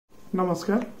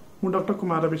नमस्कार मु doctor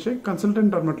Kumar Abhishek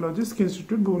consultant dermatologist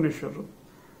institute Bhubaneswar.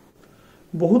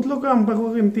 बहुत लोग आम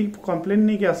पाखक एमती कंप्लेन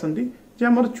नहीं आसती जे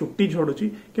आमर चुट्टी झड़ुची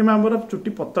कि आमर चुट्टी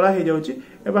पतला हो जाउची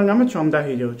एवं आम चंदा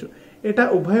हो जाउछु। एटा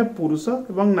उभय पुरुष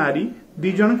एवं नारी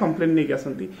दी जन कंप्लेन नहीं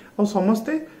आसती और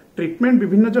समस्ते ट्रीटमेंट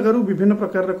विभिन्न जगह विभिन्न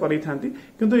प्रकार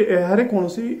किंतु एहारे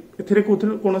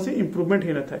कोनोसी इम्प्रूवमेंट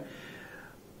हो न थाए।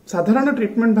 साधारण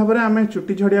ट्रीटमेंट भाव में आम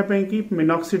चुट्टी झड़िया कि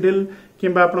मिनॉक्सिडिल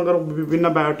किंबा आपनकर विभिन्न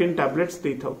बायोटिन टैबलेट्स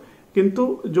दे थाउ किंतु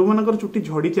जो मनकर चुट्टी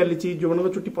झड़ी चली जो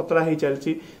मनकर चुट्टी पतला हो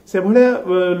चली से भाया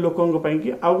लोकों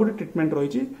कि आउ गोटे ट्रीटमेंट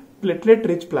रही प्लेटलेट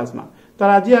रिच प्लाज्मा। तो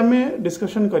आज आम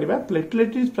डिस्कशन करवा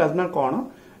प्लेटलेट रिच प्लाज्मा कौन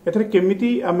एथरे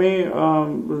केमिति आमे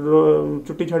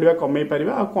चुट्टी झड़िया कमे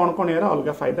पारिबा आ कौन कौन यार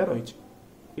अलग फायदा रही।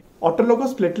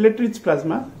 ऑटोलोगस प्लेटलेट रिच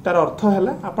प्लाज्मा तार अर्थ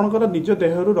है आपंकर निज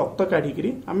देहरु रक्त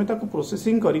काढ़ी आम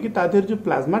प्रोसेसिंग करके जो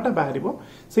प्लाज्माटा बाहर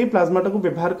से प्लाज्माटा को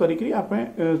व्यवहार करके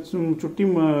चुट्टी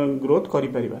ग्रोथ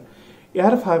करिपरिबा।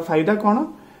 यार फायदा कौन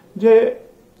जे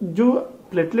जो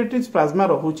प्लेटलेट रिच प्लाज्मा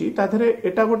रोचे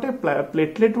एटा गोटे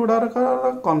प्लेटलेट गुड़ार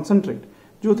कनसेंट्रेट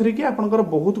जो थे कि आपंकर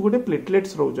बहुत गुडे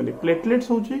प्लेटलेट्स रोचे।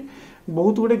 प्लेटलेट्स हूँ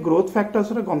बहुत गुडे ग्रोथ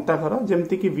फैक्टर्स गंताघर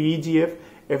जमती कि VEGF,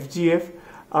 FGF,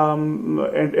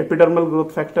 epidermal growth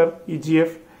factor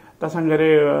EGF ता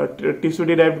संगे टिश्यू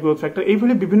डिराइव्ड ग्रोथ फैक्टर ये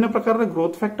विभिन्न प्रकार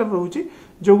ग्रोथ फैक्टर रोचे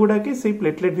जो गुड़ा कि से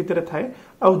प्लेटलेट भितर थाए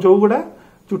आ जो गुड़ा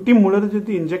चुट्टी मूल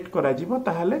जदि इंजेक्ट करा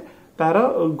ताहले तार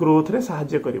ग्रोथ रे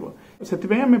सहाय्य करिवो।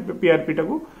 सेति आम PRP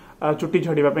टाकू चुट्टी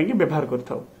झड़िबा कि व्यवहार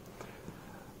करथाउ।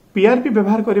 PRP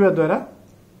व्यवहार करबा द्वारा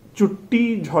चुट्टी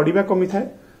झड़िबा कमी थाए,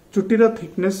 चुट्टीर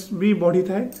थिकनेस भी बढ़ी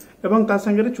थाए एवं ता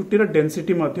संगे चुट्टीर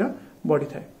डेंसिटी मध्य बढ़ी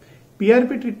थाए।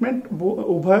 PRP ट्रीटमेंट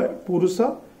उभय पुरुष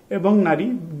एवं नारी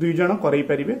दुई जन करई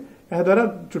परिबे। एहा द्वारा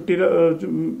चुट्टीर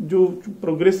जो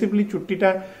प्रोग्रेसिवली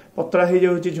चुट्टीटा पतला हो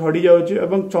जाउची झड़ी जाउची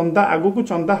एवं चंदा आगु को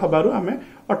चंदा हबारु आमे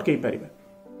अटकई परिबे।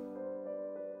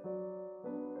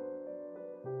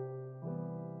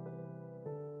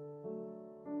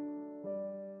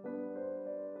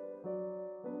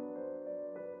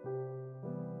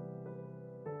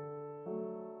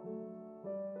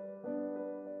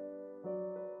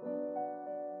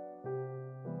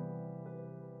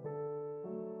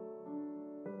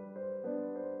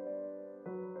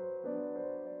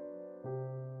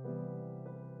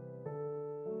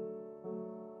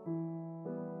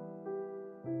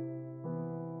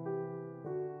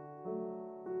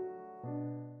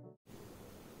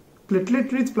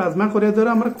 प्लेटलेट रिच प्लाज्मा करने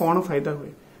द्वारा आम कौन फायदा हुए।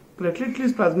 प्लेटलेट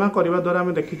रिच प्लाज्मा करने द्वारा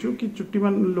आम देखीचु कि चुट्टी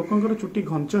लोकंर चुट्टी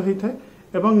घंच होता है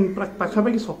एवं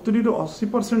पाखापाखि 70 ରୁ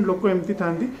 80% लोक एमती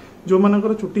था जो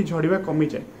मानकर चुट्टी झड़िया कमी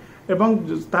जाए एवं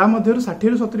ता मध्य 60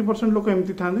 ରୁ 70% लोक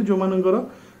एमती था जो मानकर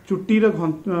चुट्टीर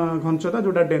घंचता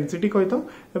जोटा डेंसिटी कही था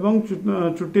एवं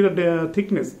चुट्टीर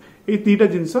थिकनेस ये दीटा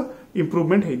जिनस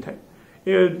इम्प्रूवमेंट होता है।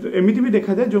 एमती भी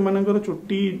देखा जाए जो मानकर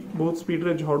चुट्टी बहुत स्पीड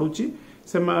रे झड़ुची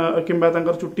किंबा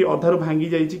तांकर चुट्टी अधारू भांगी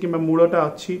जाइछि किंबा मूलटा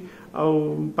अच्छी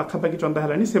पाखापाखि चंदा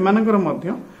हेलानी सेमानकर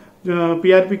मध्य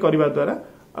PRP करबा द्वारा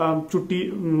चुट्टी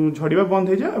झड़िबा बंद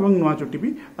हो जाए एवं नुआ चुट्टी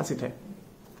भी आसी थाए।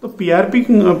 तो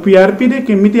PRP रे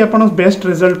केमिति आपण बेस्ट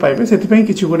रिजल्ट पाइबे सेति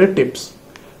किछि गोटे टिप्स।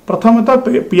 प्रथमतः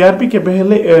PRP केबे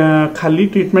हेले खाली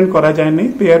ट्रीटमेंट करा जाय नै।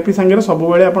 PRP संगे सब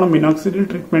बेले आपण मिनॉक्सिडिल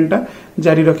ट्रीटमेंटा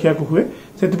जारी रखिया को हुए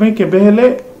सेति केबे हेले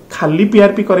खाली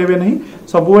PRP करेबे नहीं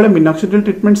सब बेले मिनॉक्सिडिल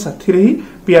ट्रीटमेंट साथी रे ही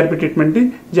PRP ट्रीटमेंट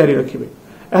जारी रखिबे।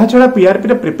 एहा छडा PRP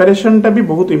रे प्रिपरेशन टा भी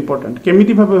बहुत इंपोर्टेंट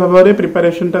केमिति भाबरे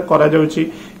प्रिपरेशन टा करा जाउची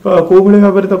को भले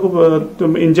भाबरे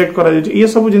ताको इंजेक्ट करा जाउची ये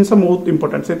सब जिंस बहुत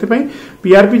इंपोर्टेंट। सेति पई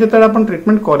PRP जतरा आपण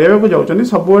ट्रीटमेंट करेबा को जाउचनी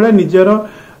सब बेले निजर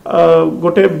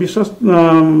गोटे विश्वास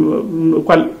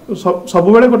सब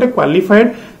बेले गोटे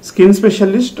क्वालिफाइड स्किन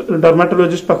स्पेशलिस्ट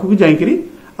डर्मेटोलॉजिस्ट पाखु जाइकरी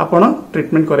आपण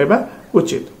ट्रीटमेंट करेबा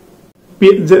उचित।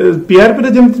 PRP रे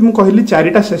जेमति मु कहली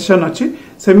 4टा सेशन अछि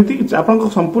सेमति आपन को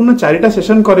संपूर्ण 4टा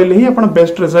सेशन करेले ही आपन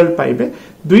बेस्ट रिजल्ट पाइबे।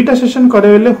 2टा सेशन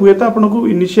करेले हुए तो आपन को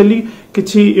इनिशियली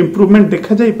किछि इंप्रूवमेंट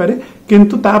देखा जाई पारे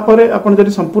किंतु तापरे आपन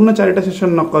जदि संपूर्ण 4टा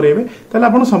सेशन न करेबे ताले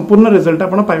आपन संपूर्ण रिजल्ट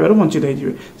आपन पाइबारो वंचित होई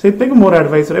जिवे। सेति मोर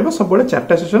एडवाइस रहबो सब बेले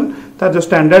 4टा सेशन ता जो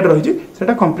स्टैंडर्ड रही छि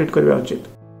सेटा कंप्लीट करबा उचित।